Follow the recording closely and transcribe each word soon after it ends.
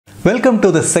Welcome to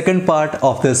the second part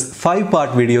of this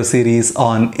 5-part video series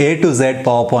on A to Z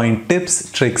PowerPoint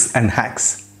tips, tricks and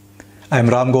hacks. I'm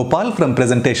Ramgopal from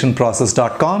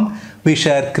presentationprocess.com. We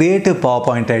share creative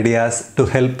PowerPoint ideas to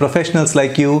help professionals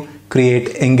like you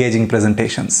create engaging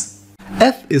presentations.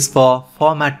 F is for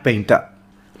Format Painter.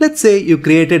 Let's say you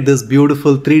created this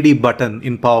beautiful 3D button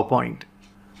in PowerPoint.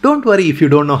 Don't worry if you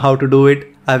don't know how to do it.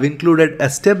 I've included a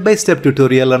step-by-step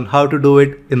tutorial on how to do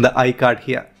it in the iCard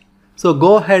here. So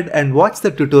go ahead and watch the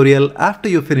tutorial after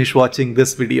you finish watching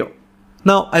this video.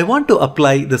 Now I want to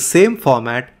apply the same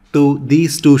format to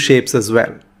these two shapes as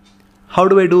well. How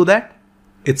do I do that?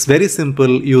 It's very simple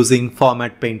using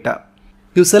Format Painter.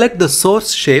 You select the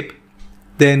source shape,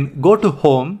 then go to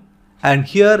Home, and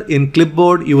here in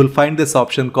Clipboard you will find this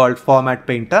option called Format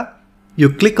Painter. You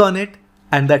click on it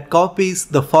and that copies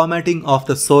the formatting of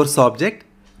the source object.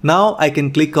 Now I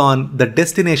can click on the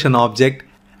destination object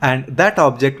and that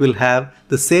object will have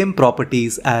the same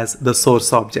properties as the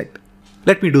source object.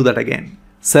 Let me do that again.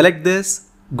 Select this,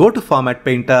 go to Format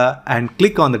Painter and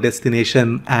click on the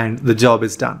destination and the job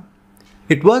is done.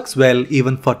 It works well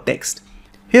even for text.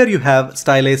 Here you have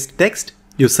stylized text.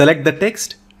 You select the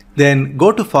text, then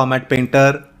go to Format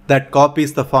Painter that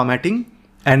copies the formatting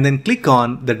and then click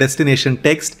on the destination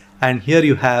text and here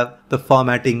you have the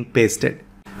formatting pasted.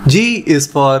 G is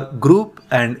for Group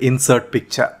and Insert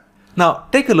Picture. Now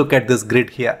take a look at this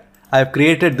grid here. I have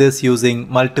created this using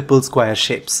multiple square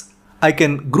shapes. I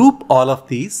can group all of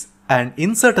these and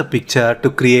insert a picture to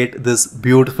create this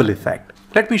beautiful effect.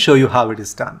 Let me show you how it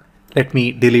is done. Let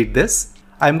me delete this.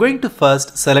 I'm going to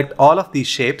first select all of these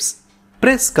shapes,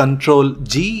 press Ctrl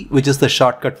G, which is the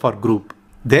shortcut for group.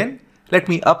 Then let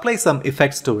me apply some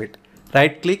effects to it.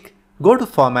 Right click, go to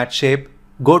Format Shape,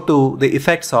 go to the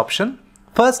Effects option.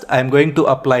 First I'm going to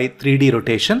apply 3D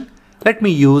rotation. Let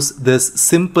me use this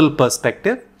simple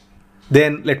perspective.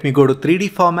 Then let me go to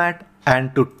 3D format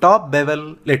and to top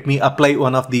bevel, let me apply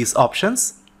one of these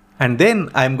options. And then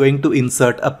I'm going to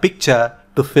insert a picture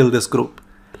to fill this group.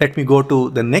 Let me go to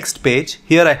the next page.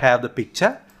 Here I have the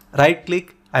picture. Right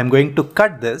click, I'm going to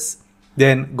cut this.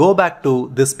 Then go back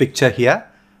to this picture here.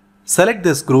 Select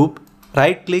this group,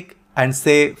 right click and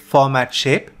say Format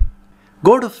Shape.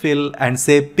 Go to Fill and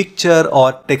say Picture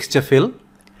or Texture Fill.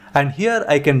 And here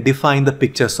I can define the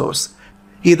picture source.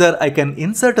 Either I can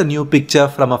insert a new picture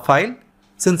from a file.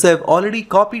 Since I've already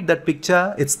copied that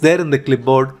picture, it's there in the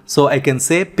clipboard. So I can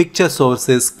say picture source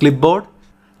is clipboard.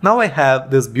 Now I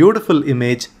have this beautiful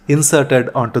image inserted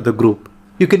onto the group.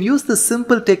 You can use this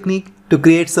simple technique to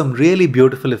create some really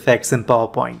beautiful effects in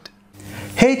PowerPoint.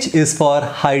 H is for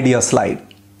Hide Your Slide.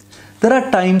 There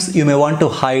are times you may want to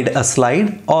hide a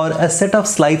slide or a set of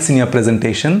slides in your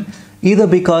presentation, either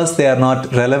because they are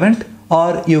not relevant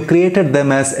or you created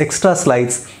them as extra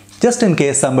slides just in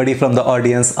case somebody from the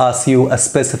audience asks you a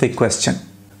specific question.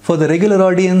 For the regular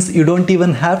audience, you don't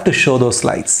even have to show those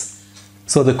slides.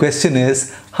 So the question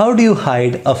is, how do you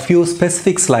hide a few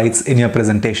specific slides in your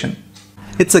presentation?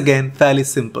 It's again fairly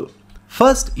simple.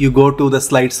 First, you go to the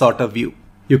slide sorter view.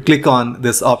 You click on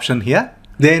this option here.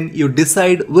 Then you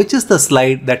decide which is the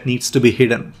slide that needs to be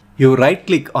hidden. You right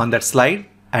click on that slide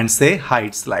and say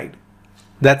Hide Slide.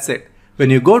 That's it. When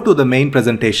you go to the main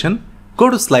presentation, go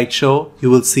to slideshow,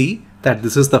 you will see that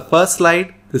this is the first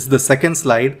slide, this is the second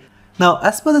slide. Now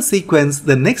as per the sequence,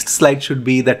 the next slide should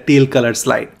be the teal colored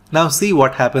slide. Now see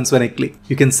what happens when I click.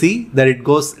 You can see that it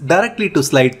goes directly to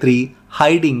slide 3,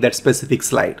 hiding that specific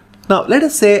slide. Now let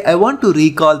us say I want to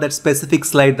recall that specific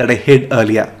slide that I hid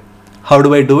earlier. How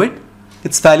do I do it?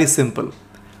 It's fairly simple.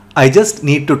 I just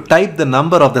need to type the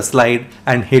number of the slide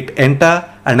and hit enter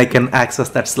and I can access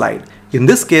that slide. In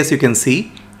this case, you can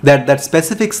see that that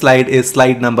specific slide is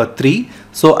slide number 3.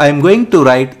 So I'm going to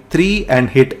write 3 and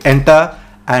hit enter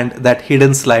and that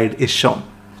hidden slide is shown.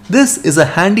 This is a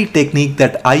handy technique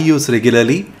that I use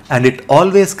regularly and it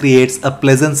always creates a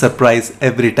pleasant surprise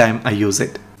every time I use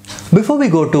it. Before we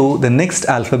go to the next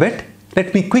alphabet,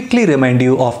 let me quickly remind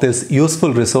you of this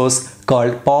useful resource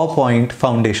called PowerPoint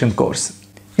Foundation course.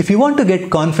 If you want to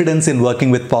get confidence in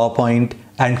working with PowerPoint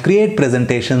and create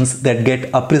presentations that get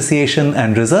appreciation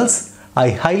and results,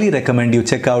 I highly recommend you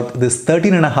check out this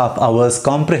 13.5 hours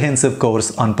comprehensive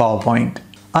course on PowerPoint.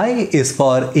 I is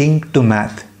for Ink to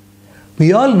Math.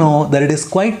 We all know that it is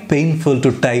quite painful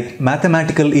to type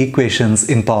mathematical equations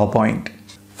in PowerPoint.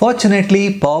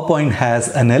 Fortunately, PowerPoint has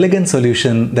an elegant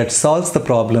solution that solves the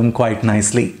problem quite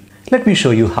nicely. Let me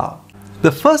show you how.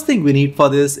 The first thing we need for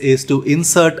this is to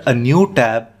insert a new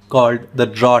tab called the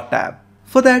Draw tab.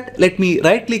 For that, let me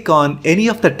right click on any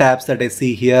of the tabs that I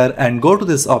see here and go to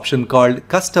this option called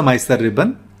Customize the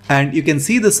Ribbon. And you can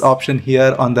see this option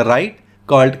here on the right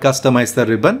called Customize the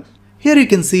Ribbon. Here you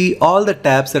can see all the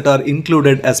tabs that are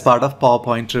included as part of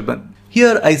PowerPoint ribbon.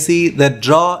 Here I see that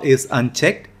Draw is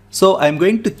unchecked, so I'm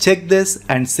going to check this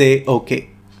and say OK.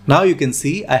 Now you can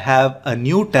see I have a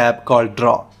new tab called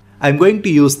Draw. I'm going to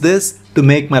use this to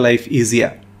make my life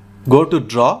easier. Go to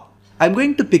Draw. I'm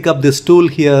going to pick up this tool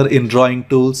here in Drawing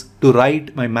Tools to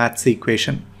write my maths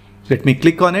equation. Let me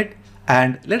click on it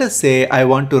and let us say I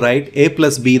want to write a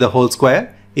plus b the whole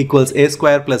square equals a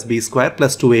square plus b square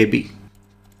plus 2ab.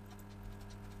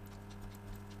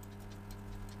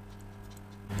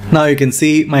 Now you can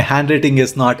see my handwriting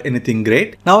is not anything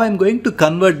great. Now I'm going to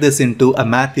convert this into a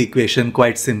math equation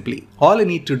quite simply. All I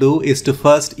need to do is to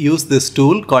first use this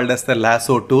tool called as the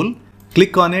lasso tool.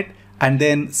 Click on it and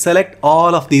then select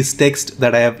all of these text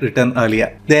that I have written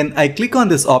earlier. Then I click on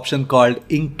this option called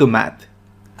Ink to Math.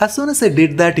 As soon as I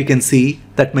did that, you can see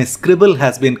that my scribble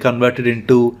has been converted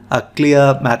into a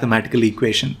clear mathematical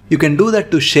equation. You can do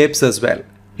that to shapes as well.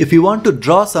 If you want to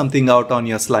draw something out on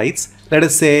your slides, let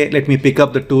us say, let me pick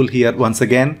up the tool here once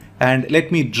again and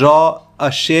let me draw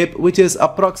a shape which is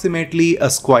approximately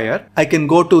a square. I can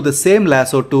go to the same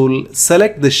lasso tool,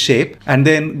 select this shape and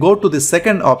then go to the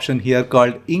second option here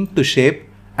called Ink to Shape,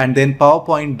 and then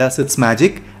PowerPoint does its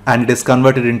magic and it is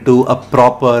converted into a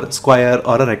proper square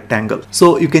or a rectangle.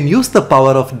 So you can use the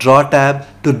power of Draw tab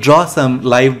to draw some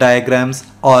live diagrams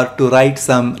or to write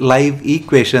some live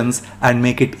equations and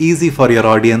make it easy for your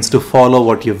audience to follow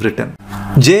what you've written.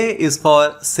 J is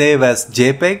for save as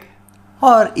JPEG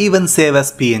or even save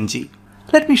as PNG.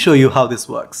 Let me show you how this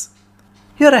works.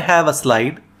 Here I have a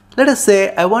slide. Let us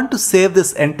say I want to save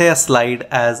this entire slide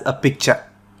as a picture,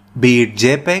 be it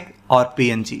JPEG or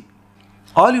PNG.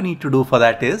 All you need to do for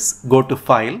that is go to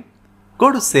File,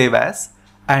 go to Save As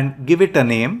and give it a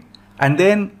name and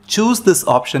then choose this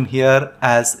option here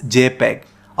as JPEG,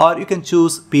 or you can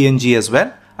choose PNG as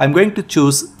well. I'm going to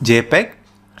choose JPEG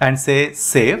and say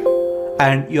Save,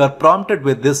 and you are prompted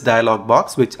with this dialog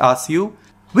box which asks you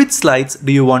which slides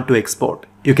do you want to export.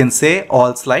 You can say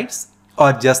all slides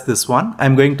or just this one.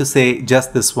 I'm going to say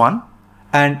just this one,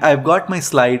 and I've got my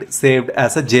slide saved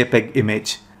as a JPEG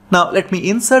image. Now let me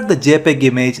insert the JPEG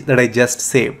image that I just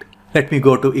saved. Let me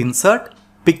go to Insert,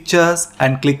 Pictures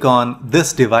and click on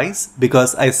this device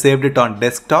because I saved it on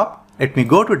desktop. Let me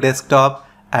go to desktop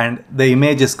and the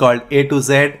image is called A to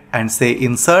Z and say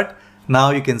Insert.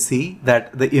 Now you can see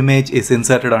that the image is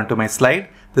inserted onto my slide.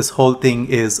 This whole thing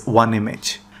is one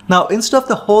image. Now instead of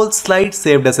the whole slide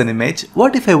saved as an image,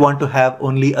 what if I want to have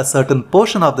only a certain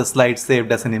portion of the slide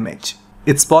saved as an image?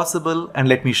 It's possible, and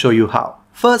let me show you how.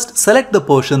 First, select the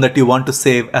portion that you want to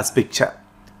save as picture.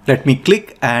 Let me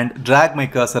click and drag my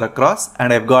cursor across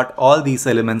and I've got all these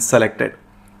elements selected.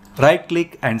 Right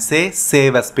click and say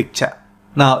Save as Picture.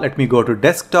 Now let me go to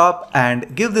desktop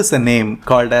and give this a name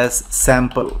called as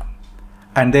Sample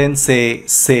and then say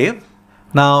Save.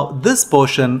 Now this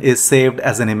portion is saved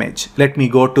as an image. Let me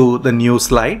go to the new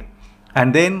slide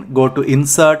and then go to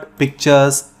Insert,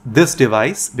 Pictures, this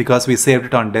device because we saved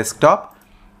it on desktop.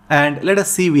 And let us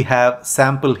see, we have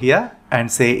Sample here and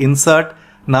say Insert.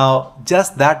 Now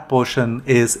just that portion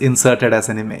is inserted as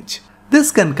an image.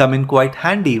 This can come in quite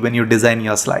handy when you design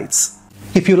your slides.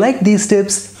 If you like these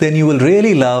tips, then you will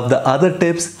really love the other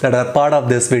tips that are part of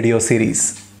this video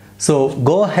series. So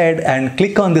go ahead and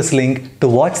click on this link to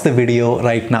watch the video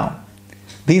right now.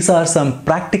 These are some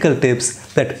practical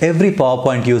tips that every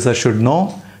PowerPoint user should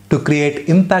know to create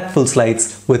impactful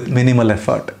slides with minimal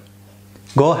effort.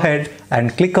 Go ahead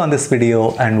and click on this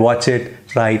video and watch it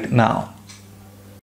right now.